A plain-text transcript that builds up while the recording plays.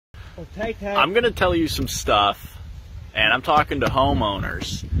I'm going to tell you some stuff, and I'm talking to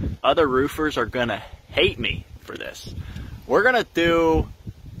homeowners. Other roofers are going to hate me for this. We're going to do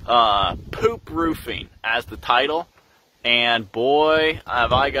poop roofing as the title, and boy,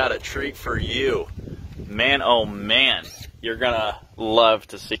 have I got a treat for you. Man, oh man, you're going to love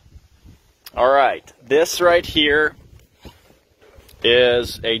to see. All right, this right here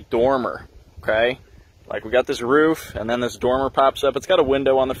is a dormer, okay? Like, we got this roof, and then this dormer pops up. It's got a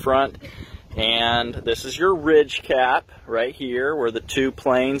window on the front, and this is your ridge cap right here where the two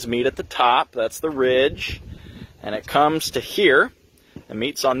planes meet at the top. That's the ridge, and it comes to here and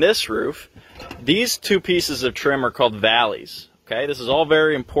meets on this roof. These two pieces of trim are called valleys, okay? This is all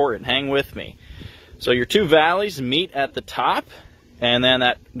very important. Hang with me. So your two valleys meet at the top, and then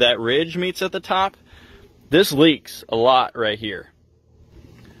that ridge meets at the top. This leaks a lot right here.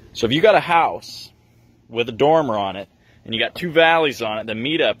 So if you got a house with a dormer on it, and you got two valleys on it that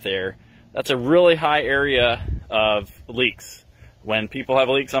meet up there, that's a really high area of leaks. When people have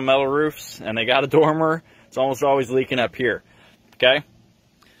leaks on metal roofs and they got a dormer, it's almost always leaking up here, okay?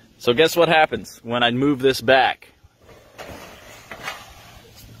 So guess what happens when I move this back?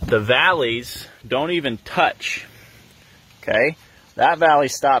 The valleys don't even touch, okay? That valley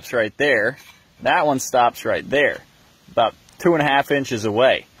stops right there. That one stops right there, about 2.5 inches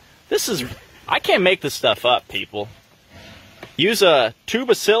away. This is, I can't make this stuff up, people. Use a tube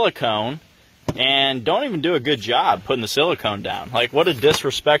of silicone and don't even do a good job putting the silicone down. Like, what a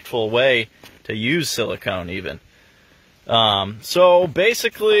disrespectful way to use silicone even. So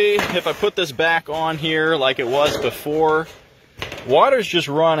basically, if I put this back on here like it was before, water's just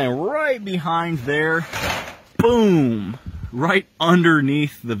running right behind there. Boom! Right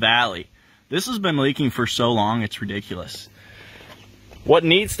underneath the valley. This has been leaking for so long, it's ridiculous. What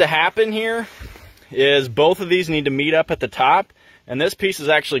needs to happen here is both of these need to meet up at the top, and this piece is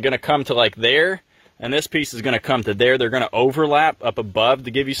actually going to come to like there, and this piece is going to come to there. They're going to overlap up above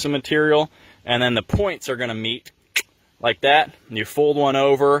to give you some material, and then the points are going to meet like that, and you fold one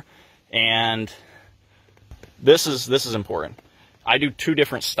over, and this is important. I do two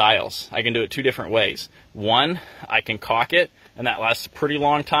different styles. I can do it two different ways. One, I can caulk it, and that lasts a pretty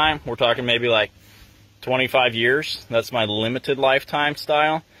long time. We're talking maybe like 25 years. That's my limited lifetime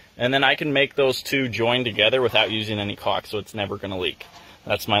style. And then I can make those two join together without using any caulk, so it's never going to leak.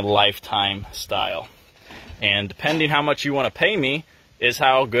 That's my lifetime style. And depending how much you want to pay me is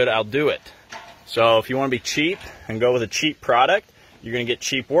how good I'll do it. So if you want to be cheap and go with a cheap product, you're going to get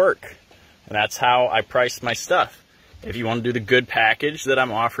cheap work. And that's how I price my stuff. If you want to do the good package that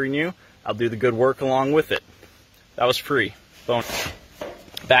I'm offering you, I'll do the good work along with it. That was free.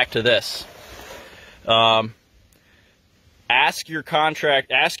 Back to this. Ask your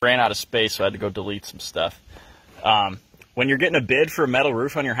contract, ran out of space, so I had to go delete some stuff. When you're getting a bid for a metal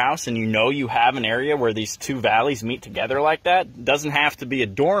roof on your house and you know you have an area where these two valleys meet together like that, doesn't have to be a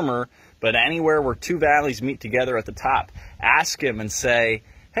dormer, but anywhere where two valleys meet together at the top, ask him and say,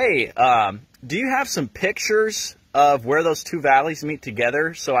 hey, do you have some pictures of where those two valleys meet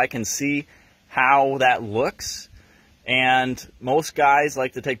together so I can see how that looks? And most guys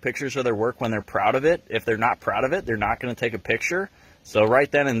like to take pictures of their work when they're proud of it. If they're not proud of it, they're not going to take a picture. So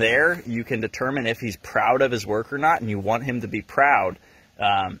right then and there, you can determine if he's proud of his work or not, and you want him to be proud.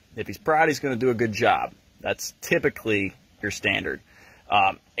 If he's proud, he's going to do a good job. That's typically your standard.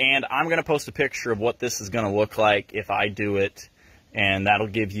 And I'm going to post a picture of what this is going to look like if I do it, and that'll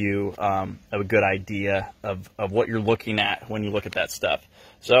give you a good idea of what you're looking at when you look at that stuff.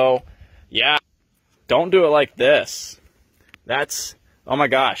 So, yeah. Don't do it like this. That's, oh my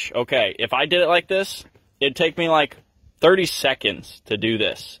gosh, okay. If I did it like this, it'd take me like 30 seconds to do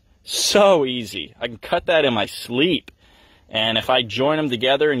this. So easy. I can cut that in my sleep. And if I join them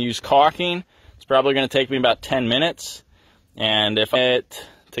together and use caulking, it's probably going to take me about 10 minutes. And if I it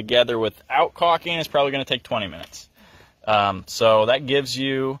together without caulking, it's probably going to take 20 minutes. So that gives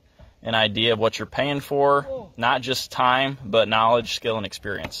you an idea of what you're paying for. Not just time, but knowledge, skill, and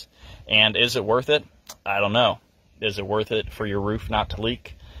experience. And is it worth it? I don't know. Is it worth it for your roof not to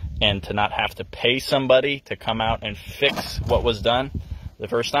leak and to not have to pay somebody to come out and fix what was done the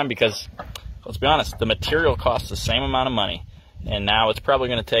first time? Because, let's be honest, the material costs the same amount of money, and now it's probably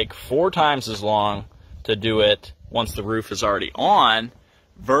going to take 4 times as long to do it once the roof is already on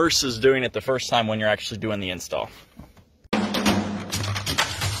versus doing it the first time when you're actually doing the install.